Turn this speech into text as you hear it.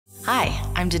Hi,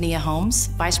 I'm DeNea Hombs,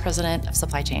 Vice President of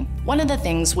Supply Chain. One of the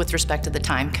things with respect to the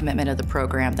time commitment of the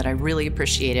program that I really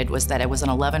appreciated was that it was an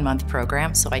 11-month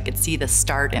program, so I could see the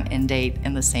start and end date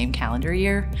in the same calendar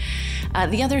year.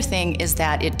 The other thing is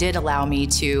that it did allow me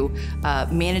to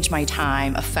manage my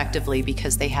time effectively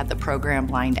because they had the program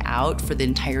lined out for the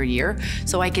entire year,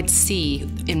 so I could see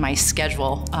in my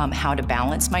schedule how to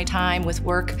balance my time with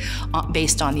work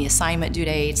based on the assignment due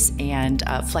dates and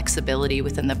flexibility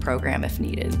within the program if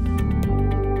needed.